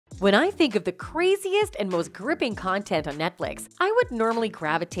When I think of the craziest and most gripping content on Netflix, I would normally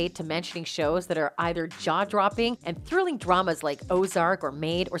gravitate to mentioning shows that are either jaw-dropping and thrilling dramas like Ozark or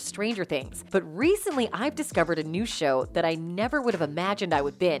Maid or Stranger Things. But recently, I've discovered a new show that I never would have imagined I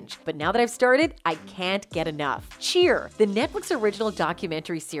would binge. But now that I've started, I can't get enough. Cheer, the Netflix original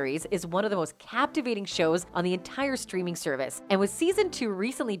documentary series, is one of the most captivating shows on the entire streaming service. And with Season 2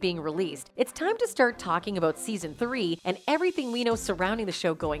 recently being released, it's time to start talking about Season 3 and everything we know surrounding the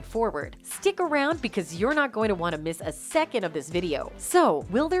show going forward. Stick around because you're not going to want to miss a second of this video. So,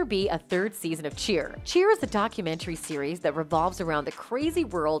 will there be a third season of Cheer? Cheer is a documentary series that revolves around the crazy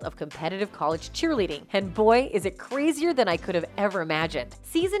world of competitive college cheerleading. And boy, is it crazier than I could have ever imagined.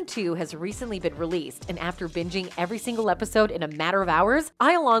 Season 2 has recently been released, and after binging every single episode in a matter of hours,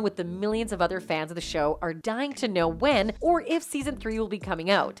 I, along with the millions of other fans of the show, are dying to know when or if Season 3 will be coming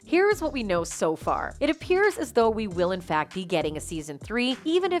out. Here's what we know so far. It appears as though we will in fact be getting a Season 3,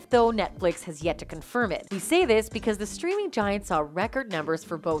 even if though Netflix has yet to confirm it. We say this because the streaming giant saw record numbers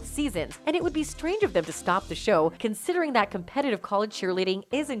for both seasons, and it would be strange of them to stop the show considering that competitive college cheerleading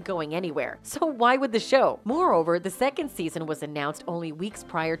isn't going anywhere. So why would the show? Moreover, the second season was announced only weeks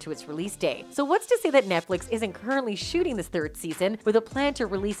prior to its release day. So what's to say that Netflix isn't currently shooting this third season with a plan to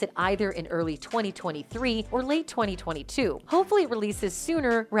release it either in early 2023 or late 2022? Hopefully it releases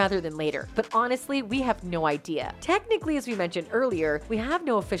sooner rather than later, but honestly, we have no idea. Technically, as we mentioned earlier, we have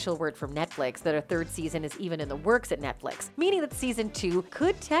no official word from Netflix that a third season is even in the works at Netflix, meaning that Season 2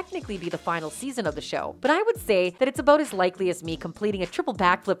 could technically be the final season of the show. But I would say that it's about as likely as me completing a triple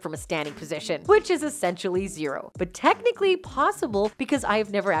backflip from a standing position, which is essentially zero. But technically possible because I have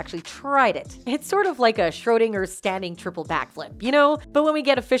never actually tried it. It's sort of like a Schrodinger's standing triple backflip, you know? But when we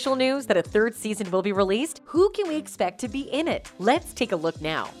get official news that a third season will be released, who can we expect to be in it? Let's take a look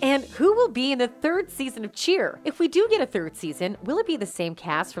now. And who will be in the third season of Cheer? If we do get a third season, will it be the same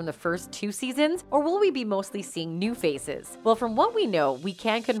cast from the first two seasons, or will we be mostly seeing new faces? Well, from what we know, we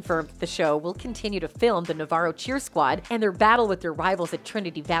can confirm that the show will continue to film the Navarro Cheer Squad and their battle with their rivals at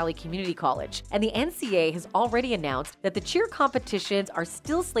Trinity Valley Community College. And the NCAA has already announced that the cheer competitions are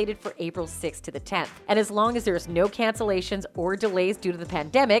still slated for April 6th to the 10th. And as long as there's no cancellations or delays due to the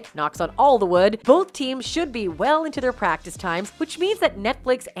pandemic, knocks on all the wood, both teams should be well into their practice times, which means that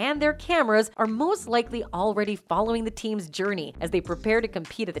Netflix and their cameras are most likely already following the team's journey as they prepare to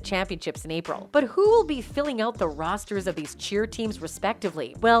compete at the championships in April. But who will be filling out the rosters of these cheer teams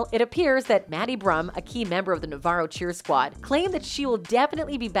respectively? Well, it appears that Maddie Brum, a key member of the Navarro Cheer Squad, claimed that she will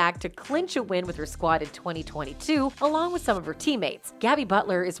definitely be back to clinch a win with her squad in 2022, along with some of her teammates. Gabby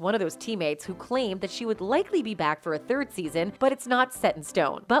Butler is one of those teammates who claimed that she would likely be back for a third season, but it's not set in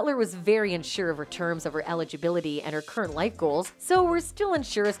stone. Butler was very unsure of her terms of her eligibility and her current life goals, so we're still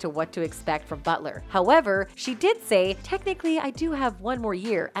unsure as to what to expect from Butler. However, she did say, technically I do have one more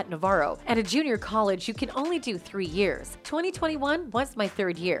year at Navarro. At a junior college, you can only do 3 years. 2021 was my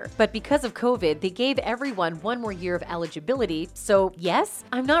third year, but because of COVID, they gave everyone one more year of eligibility, so yes,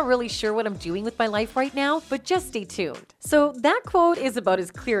 I'm not really sure what I'm doing with my life right now, but just stay tuned. So that quote is about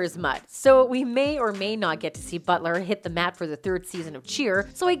as clear as mud, so we may or may not get to see Butler hit the mat for the third season of Cheer,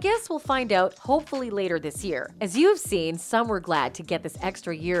 so I guess we'll find out hopefully later this year. As you have seen, some were glad to get this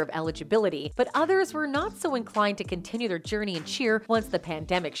extra year of eligibility, but others were not so inclined to continue their journey in Cheer once the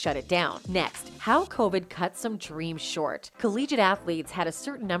pandemic shut it down. Next, how COVID cut some dreams short. Collegiate athletes had a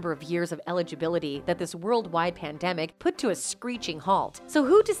certain number of years of eligibility that this worldwide pandemic put to a screeching halt. So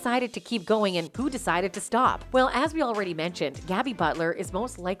who decided to keep going and who decided to stop? Well, as we already mentioned, Gabby Butler is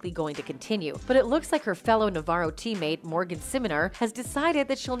most likely going to continue, but it looks like her fellow Navarro teammate Morgan Siminar has decided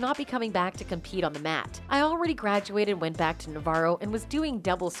that she'll not be coming back to compete on the mat. I already graduated and went back to Navarro and was doing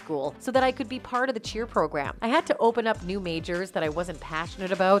double school so that I could be part of the cheer program. I had to open up new majors that I wasn't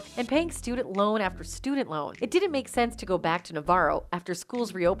passionate about and paying student loan after student loan. It didn't make sense to go back to Navarro after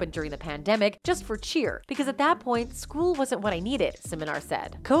schools reopened during the pandemic just for cheer, because at that point, school wasn't what I needed, Siminar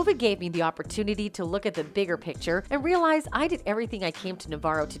said. COVID gave me the opportunity to look at the bigger picture and realize I did everything I came to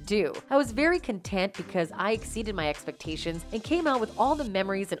Navarro to do. I was very content because I exceeded my expectations and came out with all the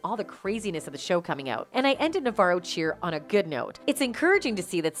memories and all the craziness of the show coming out. And I ended Navarro Cheer on a good note. It's encouraging to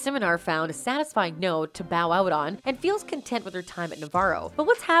see that Siminar found a satisfying note to bow out on and feels content with her time at Navarro. But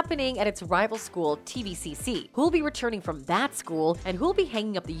what's happening at its rival school, TVCC? Who'll be returning from that school and who'll be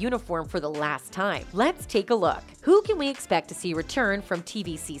hanging up the uniform for the last time? Let's take a look. Who can we expect to see return from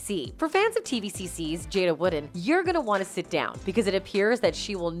TVCC? For fans of TVCC's Jada Wooden, you're gonna want to sit down because it appears that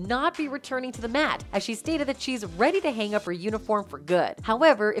she will not be returning to the mat, as she stated that she's ready to hang up her uniform for good.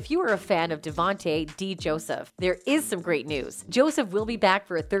 However, if you are a fan of Devontae D. Joseph, there is some great news. Joseph will be back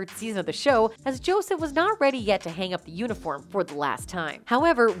for a third season of the show, as Joseph was not ready yet to hang up the uniform for the last time.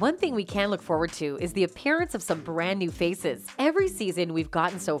 However, one thing we can look forward to is the appearance of some brand new faces. Every season we've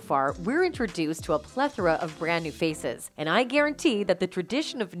gotten so far, we're introduced to a plethora of brand new faces, and I guarantee that the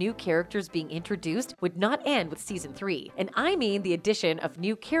tradition of new characters being introduced would not end with season 3. And I mean the addition of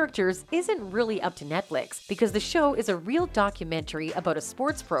new characters isn't really up to Netflix, because the show is a real documentary about a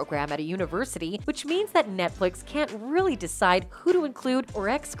sports program at a university, which means that Netflix can't really decide who to include or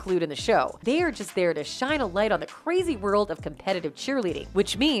exclude in the show. They are just there to shine a light on the crazy world of competitive cheerleading,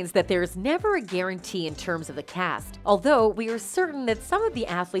 which means that there is never a guarantee in terms of the cast. Although we are certain that some of the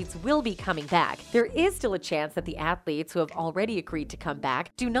athletes will be coming back, there is still a chance that the athletes who have already agreed to come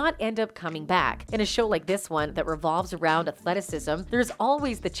back do not end up coming back. In a show like this one that revolves around athleticism, there's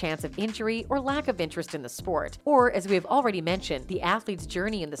always the chance of injury or lack of interest in the sport. Or, as we have already mentioned, the athlete's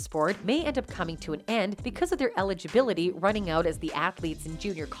journey in the sport may end up coming to an end because of their eligibility running out, as the athletes in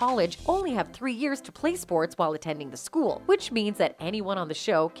junior college only have 3 years to play sports while attending the school, which means that anyone on the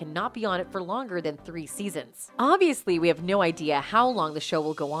show cannot be on it for longer than 3 seasons. Obviously, we have no idea how long the show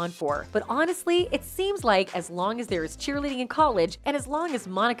will go on for, but honestly, it seems like as long as there is cheerleading in college, and as long as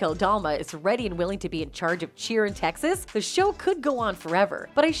Monica Aldama is ready and willing to be in charge of cheer in Texas, the show could go on forever.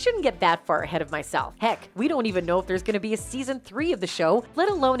 But I shouldn't get that far ahead of myself. Heck, we don't even know if there's going to be a season 3 of the show, let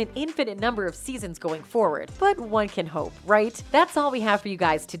alone an infinite number of seasons going forward. But one can hope, right? That's all we have for you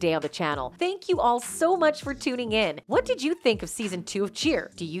guys today on the channel. Thank you all so much for tuning in. What did you think of season 2 of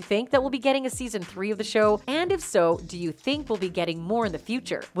Cheer? Do you think that we'll be getting a season 3 of the show? And if so, do you think we'll be getting more in the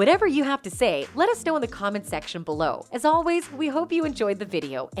future? Whatever you have to say, let us know in the comment section below. As always, we hope you enjoyed the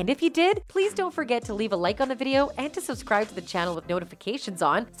video, and if you did, please don't forget to leave a like on the video and to subscribe to the channel with notifications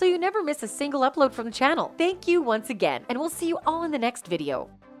on so you never miss a single upload from the channel. Thank you once again, and we'll see you all in the next video.